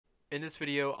In this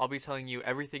video, I'll be telling you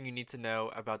everything you need to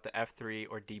know about the F3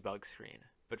 or debug screen.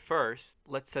 But first,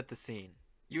 let's set the scene.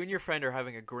 You and your friend are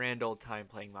having a grand old time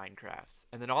playing Minecraft,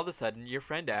 and then all of a sudden, your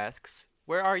friend asks,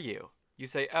 "Where are you?" You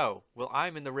say, "Oh, well,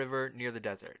 I'm in the river near the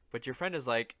desert." But your friend is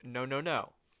like, "No, no,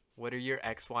 no. What are your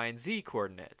X, Y, and Z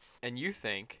coordinates?" And you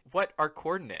think, what are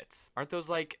coordinates? Aren't those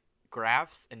like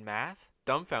graphs in math?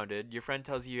 Dumbfounded, your friend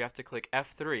tells you you have to click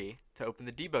F3 to open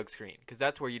the debug screen, because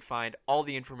that's where you'd find all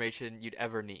the information you'd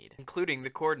ever need, including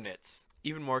the coordinates.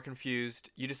 Even more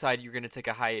confused, you decide you're going to take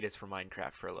a hiatus from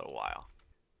Minecraft for a little while.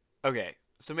 Okay,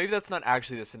 so maybe that's not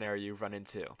actually the scenario you've run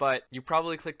into, but you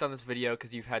probably clicked on this video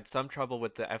because you've had some trouble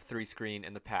with the F3 screen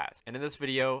in the past. And in this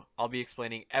video, I'll be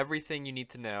explaining everything you need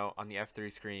to know on the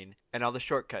F3 screen and all the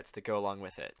shortcuts that go along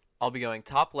with it. I'll be going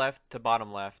top left to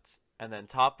bottom left, and then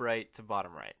top right to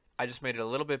bottom right. I just made it a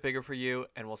little bit bigger for you,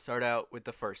 and we'll start out with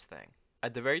the first thing.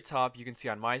 At the very top, you can see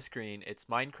on my screen, it's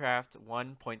Minecraft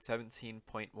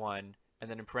 1.17.1, and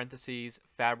then in parentheses,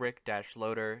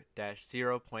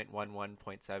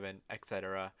 fabric-loader-0.11.7,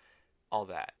 etc., all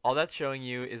that. All that's showing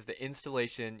you is the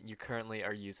installation you currently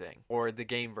are using, or the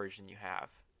game version you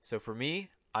have. So for me,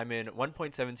 I'm in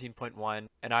 1.17.1,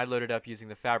 and I loaded up using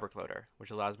the Fabric Loader,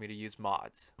 which allows me to use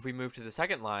mods. If we move to the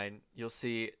second line, you'll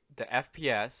see the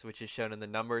FPS, which is shown in the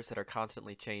numbers that are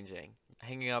constantly changing,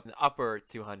 hanging up in the upper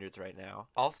 200s right now.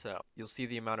 Also, you'll see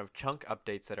the amount of chunk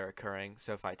updates that are occurring,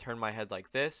 so if I turn my head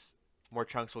like this, more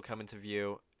chunks will come into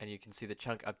view, and you can see the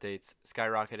chunk updates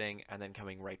skyrocketing and then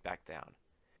coming right back down.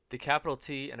 The capital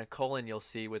T and a colon you'll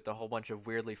see with a whole bunch of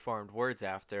weirdly formed words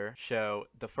after show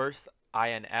the first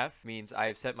INF means I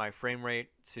have set my frame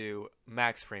rate to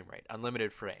max frame rate,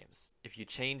 unlimited frames. If you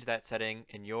change that setting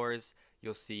in yours,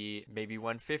 you'll see maybe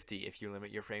 150 if you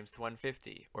limit your frames to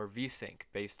 150, or VSync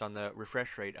based on the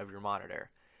refresh rate of your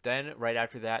monitor. Then, right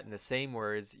after that, in the same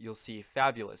words, you'll see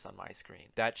fabulous on my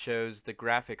screen. That shows the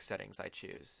graphic settings I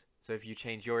choose. So if you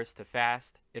change yours to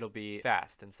fast, it'll be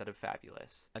fast instead of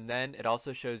fabulous. And then it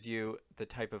also shows you the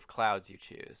type of clouds you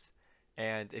choose.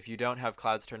 And if you don't have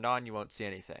clouds turned on, you won't see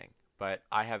anything. But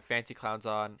I have fancy clouds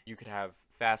on. You could have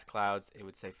fast clouds, it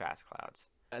would say fast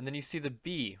clouds. And then you see the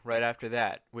B right after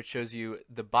that, which shows you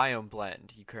the biome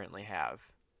blend you currently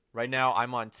have. Right now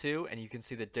I'm on 2, and you can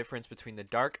see the difference between the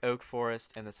dark oak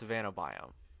forest and the savanna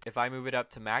biome. If I move it up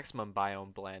to maximum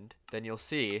biome blend, then you'll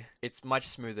see it's much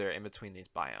smoother in between these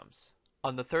biomes.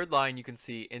 On the third line, you can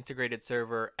see integrated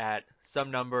server at some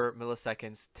number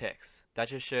milliseconds ticks. That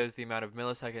just shows the amount of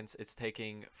milliseconds it's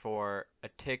taking for a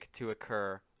tick to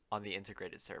occur on the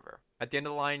integrated server. At the end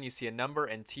of the line, you see a number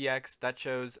and TX. That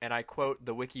shows, and I quote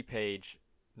the wiki page,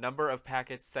 number of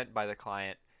packets sent by the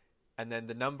client, and then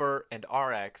the number and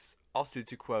RX, also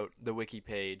to quote the wiki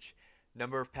page,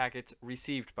 number of packets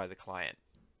received by the client.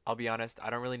 I'll be honest, I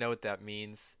don't really know what that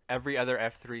means. Every other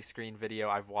F3 screen video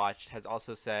I've watched has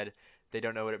also said they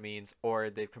don't know what it means, or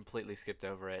they've completely skipped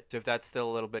over it. So if that's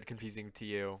still a little bit confusing to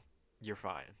you, you're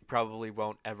fine. You probably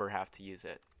won't ever have to use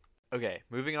it. Okay,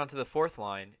 moving on to the fourth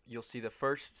line, you'll see the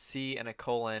first C and a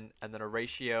colon and then a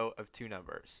ratio of 2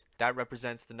 numbers. That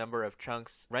represents the number of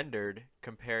chunks rendered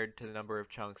compared to the number of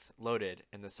chunks loaded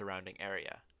in the surrounding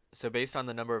area. So based on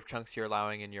the number of chunks you're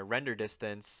allowing in your render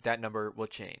distance, that number will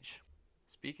change.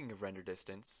 Speaking of render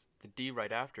distance, the D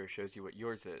right after shows you what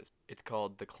yours is. It's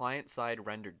called the client-side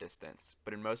render distance,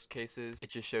 but in most cases, it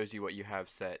just shows you what you have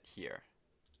set here.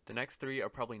 The next 3 are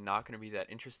probably not going to be that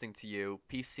interesting to you.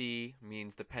 PC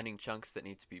means the pending chunks that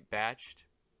need to be batched.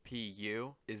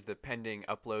 PU is the pending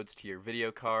uploads to your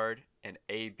video card. And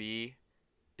AB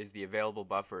is the available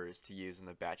buffers to use in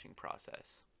the batching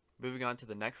process. Moving on to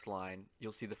the next line,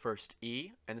 you'll see the first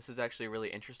E, and this is actually a really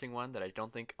interesting one that I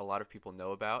don't think a lot of people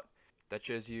know about. That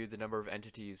shows you the number of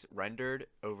entities rendered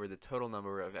over the total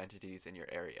number of entities in your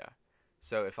area.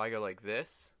 So if I go like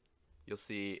this, you'll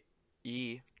see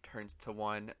E turns to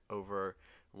 1 over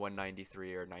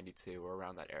 193 or 92 or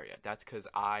around that area. That's because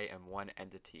I am one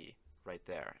entity right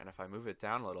there. And if I move it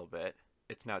down a little bit,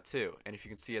 it's now 2. And if you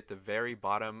can see at the very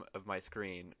bottom of my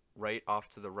screen, right off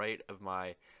to the right of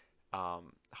my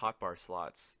hotbar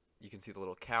slots, you can see the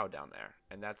little cow down there.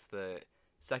 And that's the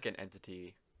second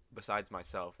entity besides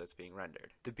myself that's being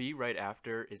rendered. The B right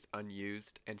after is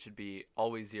unused and should be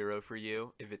always 0 for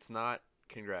you. If it's not,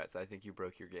 congrats, I think you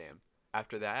broke your game.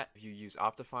 After that, if you use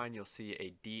Optifine, you'll see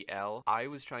a DL. I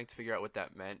was trying to figure out what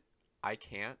that meant. I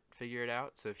can't figure it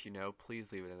out, so if you know,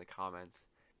 please leave it in the comments.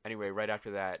 Anyway, right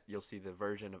after that, you'll see the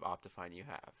version of Optifine you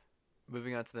have.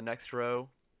 Moving on to the next row,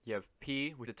 you have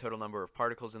P with the total number of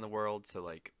particles in the world, so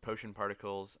like potion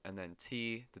particles, and then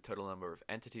T, the total number of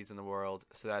entities in the world,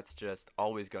 so that's just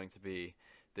always going to be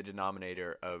the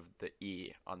denominator of the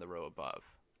E on the row above.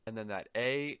 And then that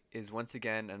A is once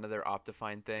again another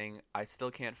Optifine thing. I still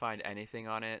can't find anything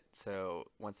on it, so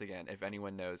once again, if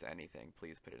anyone knows anything,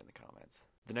 please put it in the comments.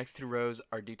 The next two rows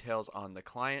are details on the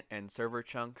client and server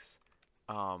chunks.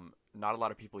 Not a lot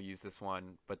of people use this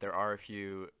one, but there are a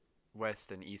few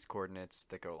west and east coordinates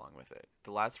that go along with it.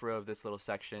 The last row of this little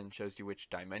section shows you which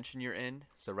dimension you're in.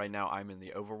 So right now I'm in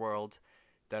the overworld.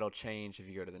 That'll change if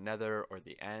you go to the nether or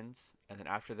the ends. And then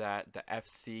after that, the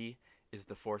FC is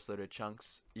the force loaded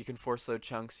chunks. You can force load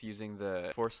chunks using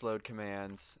the force load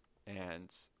commands,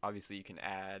 and obviously you can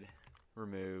add,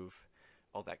 remove,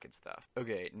 all that good stuff.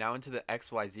 Okay, now into the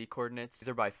XYZ coordinates. These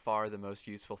are by far the most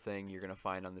useful thing you're going to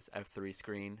find on this F3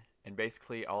 screen. And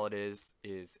basically all it is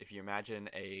if you imagine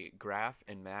a graph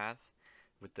in math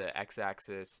with the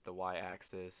x-axis, the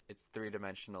y-axis, it's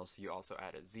three-dimensional, so you also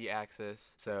add a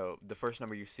z-axis. So the first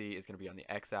number you see is going to be on the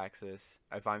x-axis.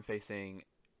 If I'm facing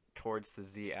towards the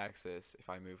z-axis, if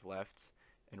I move left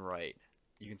and right,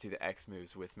 you can see the x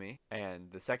moves with me.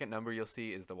 And the second number you'll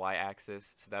see is the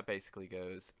y-axis, so that basically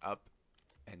goes up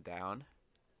and down.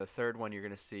 The third one you're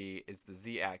going to see is the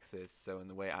z-axis, so in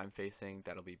the way I'm facing,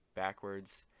 that'll be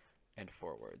backwards and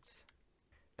forwards.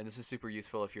 And this is super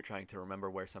useful if you're trying to remember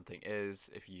where something is,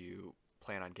 if you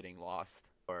plan on getting lost,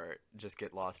 or just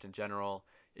get lost in general.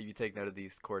 If you take note of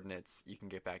these coordinates, you can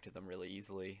get back to them really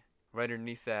easily. Right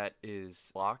underneath that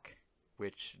is block,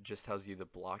 which just tells you the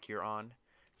block you're on.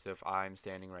 So if I'm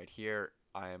standing right here,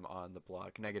 I am on the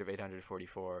block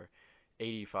 -844,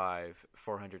 85,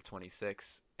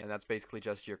 426, and that's basically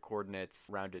just your coordinates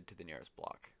rounded to the nearest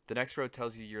block. The next row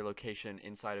tells you your location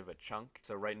inside of a chunk.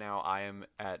 So right now I am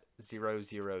at 0,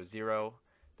 0, 0.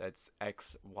 That's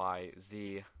X, Y,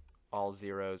 Z, all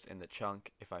zeros in the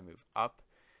chunk. If I move up,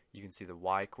 you can see the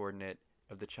Y coordinate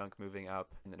of the chunk moving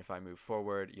up, and then if I move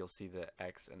forward, you'll see the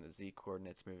X and the Z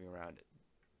coordinates moving around.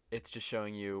 It's just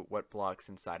showing you what blocks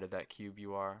inside of that cube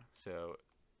you are. So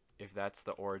if that's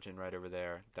the origin right over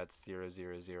there, that's 0,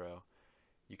 0, 0.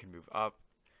 You can move up,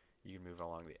 you can move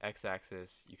along the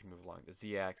x-axis, you can move along the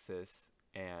z-axis,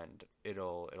 and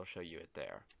it'll show you it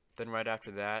there. Then right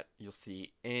after that, you'll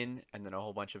see in, and then a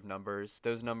whole bunch of numbers.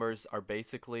 Those numbers are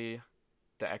basically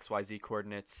the XYZ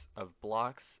coordinates of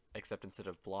blocks, except instead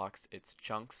of blocks, it's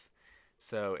chunks.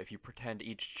 So if you pretend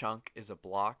each chunk is a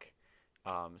block,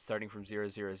 starting from 0,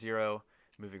 0, 0,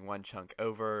 moving one chunk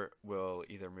over will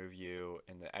either move you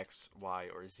in the X, Y,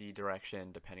 or Z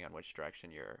direction, depending on which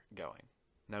direction you're going.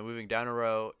 Now moving down a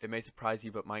row, it may surprise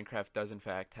you, but Minecraft does in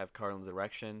fact have cardinal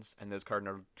directions, and those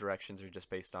cardinal directions are just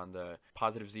based on the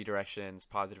positive Z directions,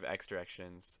 positive X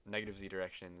directions, negative Z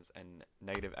directions, and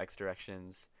negative X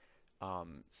directions.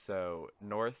 So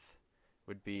north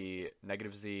would be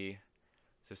negative Z,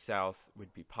 so south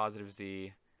would be positive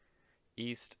Z,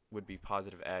 east would be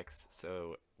positive X,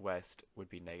 so west would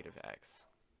be negative X.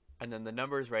 And then the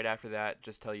numbers right after that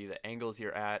just tell you the angles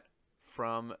you're at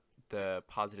from the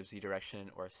positive Z direction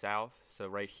or south. So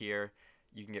right here,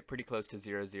 you can get pretty close to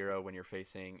 0, 0 when you're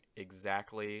facing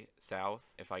exactly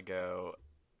south. If I go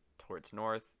towards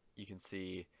north, you can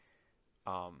see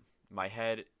my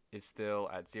head is still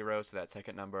at 0, so that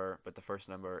second number, but the first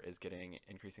number is getting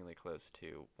increasingly close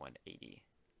to 180.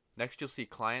 Next, you'll see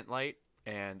client light,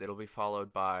 and it'll be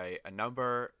followed by a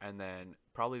number, and then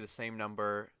probably the same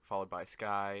number followed by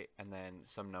sky, and then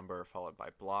some number followed by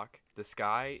block. The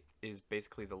sky is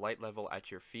basically the light level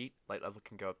at your feet. Light level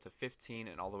can go up to 15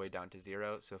 and all the way down to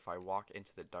 0, so if I walk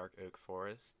into the dark oak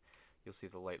forest, you'll see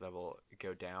the light level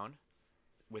go down.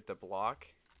 With the block,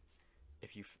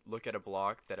 if you look at a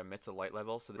block that emits a light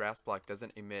level, so the grass block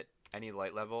doesn't emit any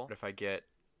light level, but if I get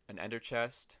an ender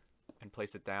chest and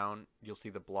place it down, you'll see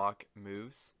the block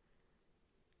moves.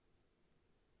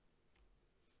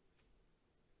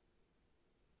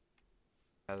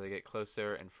 As I get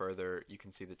closer and further, you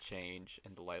can see the change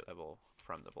in the light level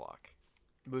from the block.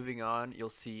 Moving on, you'll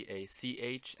see a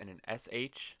CH and an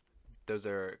SH. Those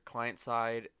are client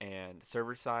side and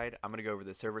server side. I'm going to go over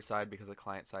the server side because the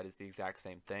client side is the exact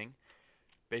same thing.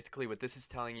 Basically, what this is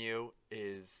telling you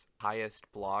is highest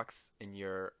blocks in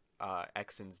your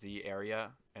X and Z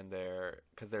area, and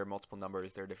because there are multiple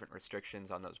numbers, there are different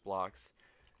restrictions on those blocks.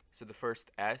 So the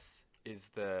first S is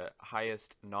the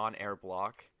highest non-air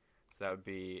block. So that would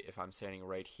be, if I'm standing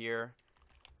right here,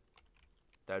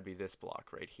 that would be this block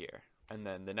right here. And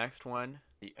then the next one,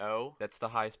 the O, that's the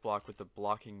highest block with the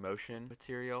blocking motion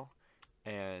material.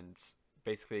 And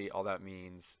basically all that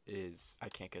means is I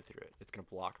can't go through it. It's going to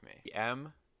block me. The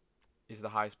M is the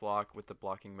highest block with the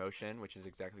blocking motion, which is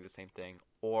exactly the same thing,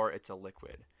 or it's a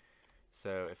liquid.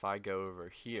 So if I go over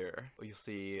here, you'll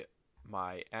see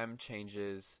my M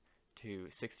changes to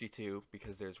 62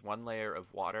 because there's one layer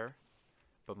of water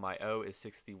but my O is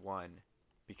 61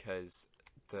 because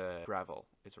the gravel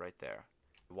is right there.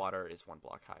 The water is 1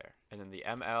 block higher. And then the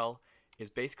ML is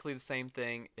basically the same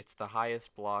thing. It's the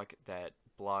highest block that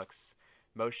blocks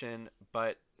motion,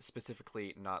 but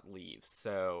specifically not leaves.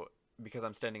 So because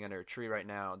I'm standing under a tree right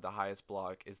now, the highest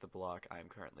block is the block I'm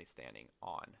currently standing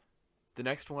on. The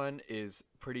next one is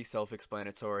pretty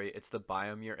self-explanatory. It's the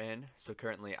biome you're in. So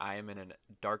currently I am in a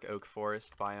dark oak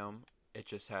forest biome. It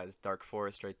just has dark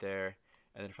forest right there.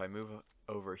 And then if I move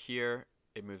over here,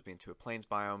 it moves me into a plains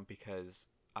biome because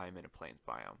I'm in a plains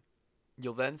biome.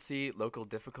 You'll then see local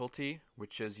difficulty,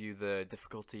 which shows you the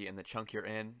difficulty in the chunk you're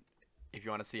in. If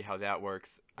you want to see how that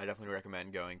works, I definitely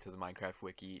recommend going to the Minecraft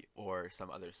wiki or some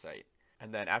other site.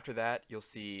 And then after that, you'll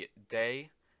see day,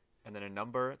 and then a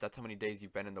number. That's how many days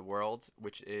you've been in the world,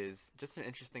 which is just an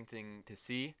interesting thing to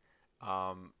see.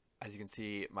 As you can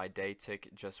see, my day tick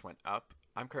just went up.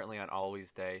 I'm currently on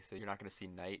always day, so you're not going to see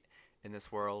night in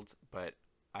this world, but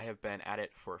I have been at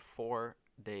it for 4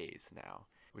 days now,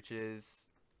 which is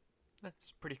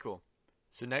just pretty cool.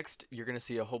 So next, you're going to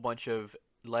see a whole bunch of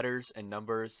letters and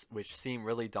numbers, which seem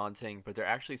really daunting, but they're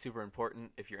actually super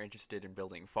important if you're interested in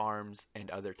building farms and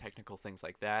other technical things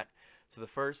like that. So the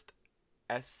first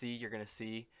SC you're going to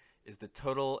see is the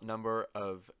total number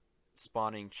of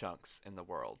spawning chunks in the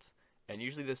world. And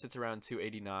usually this sits around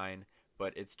 289,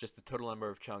 but it's just the total number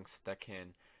of chunks that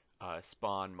can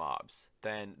spawn mobs.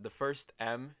 Then the first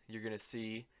M you're going to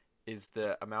see is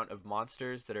the amount of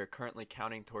monsters that are currently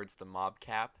counting towards the mob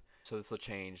cap. So this will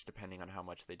change depending on how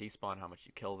much they despawn, how much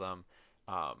you kill them,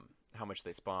 how much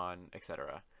they spawn,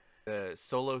 etc. The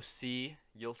solo C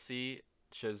you'll see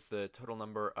shows the total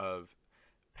number of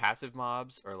passive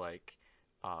mobs, or like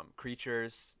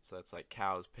creatures. So that's like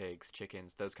cows, pigs,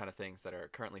 chickens, those kind of things that are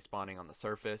currently spawning on the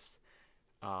surface.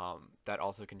 That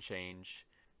also can change.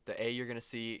 The A you're going to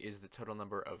see is the total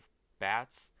number of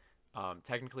bats.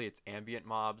 Technically it's ambient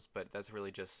mobs, but that's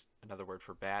really just another word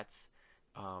for bats.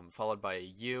 Followed by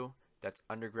a U, that's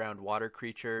underground water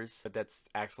creatures, but that's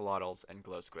axolotls and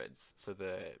glow squids, so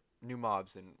the new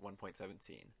mobs in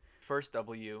 1.17. First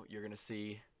W you're going to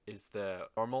see is the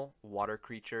normal water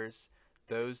creatures.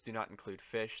 Those do not include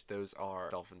fish, those are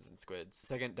dolphins and squids.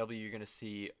 Second W you're going to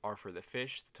see are for the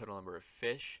fish, the total number of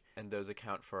fish, and those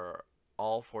account for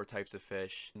all 4 types of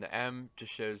fish. And the M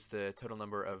just shows the total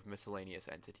number of miscellaneous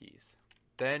entities.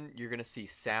 Then you're going to see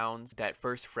sounds. That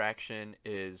first fraction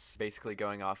is basically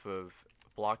going off of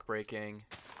block breaking.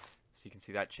 So you can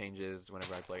see that changes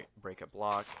whenever I break a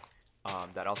block.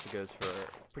 That also goes for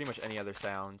pretty much any other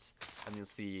sounds. And you'll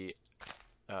see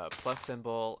a plus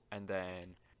symbol and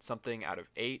then something out of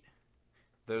 8.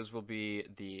 Those will be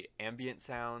the ambient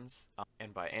sounds.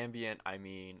 And by ambient, I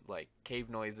mean like cave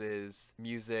noises,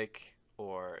 music,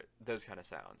 or those kind of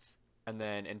sounds. And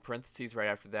then in parentheses right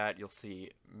after that, you'll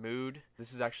see mood.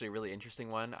 This is actually a really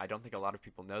interesting one. I don't think a lot of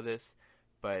people know this,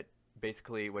 but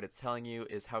basically what it's telling you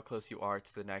is how close you are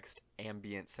to the next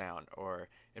ambient sound, or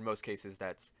in most cases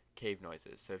that's cave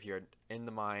noises. So if you're in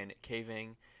the mine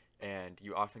caving and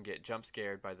you often get jump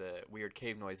scared by the weird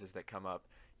cave noises that come up,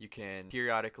 you can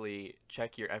periodically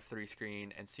check your F3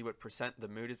 screen and see what percent the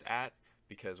mood is at,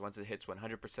 because once it hits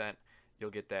 100%, you'll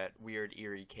get that weird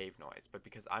eerie cave noise. But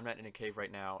because I'm not in a cave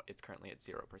right now, it's currently at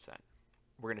 0%.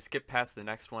 We're going to skip past the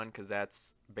next one because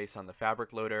that's based on the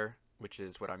fabric loader, which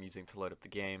is what I'm using to load up the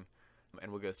game.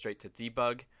 And we'll go straight to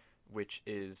debug, which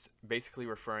is basically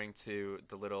referring to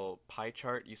the little pie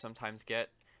chart you sometimes get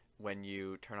when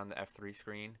you turn on the F3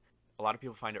 screen. A lot of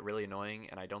people find it really annoying,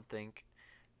 and I don't think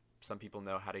some people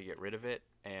know how to get rid of it.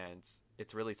 And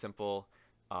it's really simple.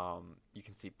 You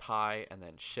can see pi and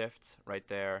then shift right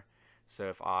there. So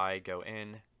if I go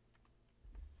in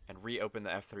and reopen the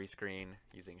F3 screen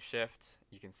using shift,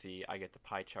 you can see I get the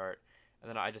pie chart, and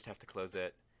then I just have to close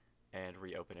it and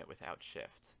reopen it without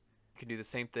shift. You can do the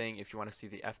same thing if you want to see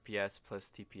the FPS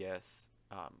plus TPS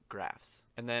graphs.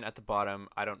 And then at the bottom,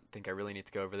 I don't think I really need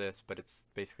to go over this, but it's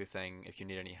basically saying if you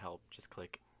need any help, just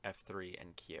click F3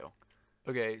 and Q.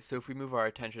 Okay, so if we move our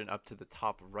attention up to the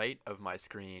top right of my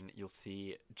screen, you'll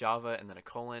see Java and then a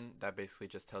colon. That basically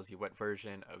just tells you what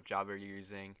version of Java you're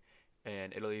using,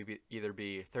 and it'll either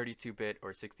be 32-bit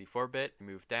or 64-bit.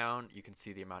 Move down, you can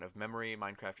see the amount of memory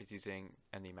Minecraft is using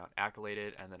and the amount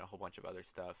accoladed, and then a whole bunch of other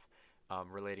stuff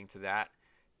relating to that.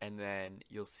 And then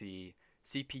you'll see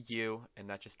CPU, and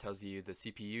that just tells you the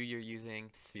CPU you're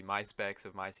using. To see my specs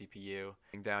of my CPU.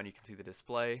 Going down, you can see the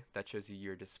display. That shows you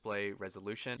your display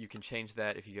resolution. You can change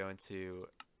that if you go into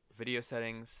video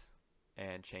settings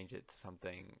and change it to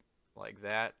something like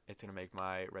that. It's going to make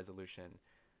my resolution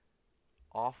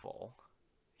awful.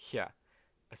 Yeah,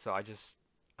 so I just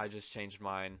changed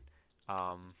mine.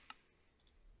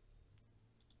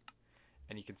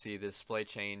 and you can see the display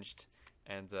changed,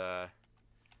 and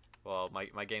well,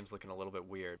 my game's looking a little bit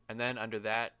weird. And then under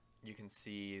that, you can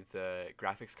see the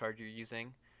graphics card you're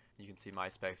using. You can see my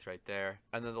specs right there.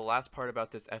 And then the last part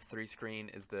about this F3 screen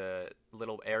is the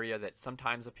little area that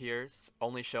sometimes appears,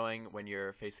 only showing when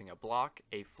you're facing a block,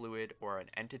 a fluid, or an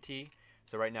entity.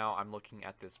 So right now I'm looking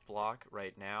at this block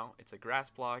right now. It's a grass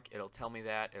block. It'll tell me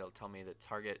that. It'll tell me the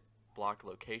target block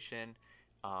location.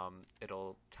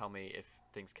 It'll tell me if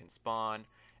things can spawn,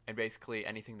 and basically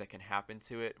anything that can happen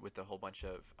to it with a whole bunch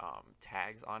of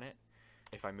tags on it.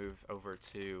 If I move over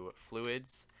to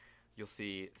fluids, you'll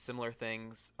see similar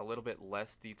things, a little bit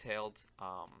less detailed,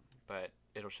 but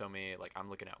it'll show me, like, I'm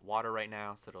looking at water right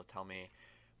now, so it'll tell me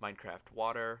Minecraft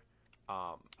water.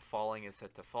 Falling is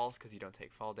set to false because you don't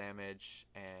take fall damage,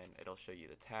 and it'll show you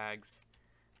the tags.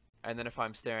 And then if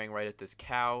I'm staring right at this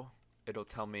cow, it'll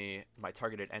tell me my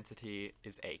targeted entity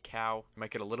is a cow. You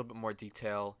might get a little bit more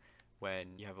detail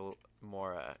when you have a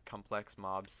more complex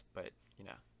mobs, but you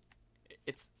know,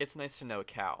 it's nice to know a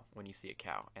cow when you see a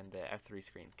cow, and the F3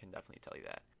 screen can definitely tell you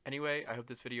that. Anyway, I hope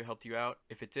this video helped you out.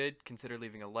 If it did, consider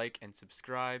leaving a like and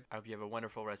subscribe. I hope you have a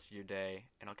wonderful rest of your day,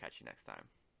 and I'll catch you next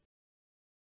time.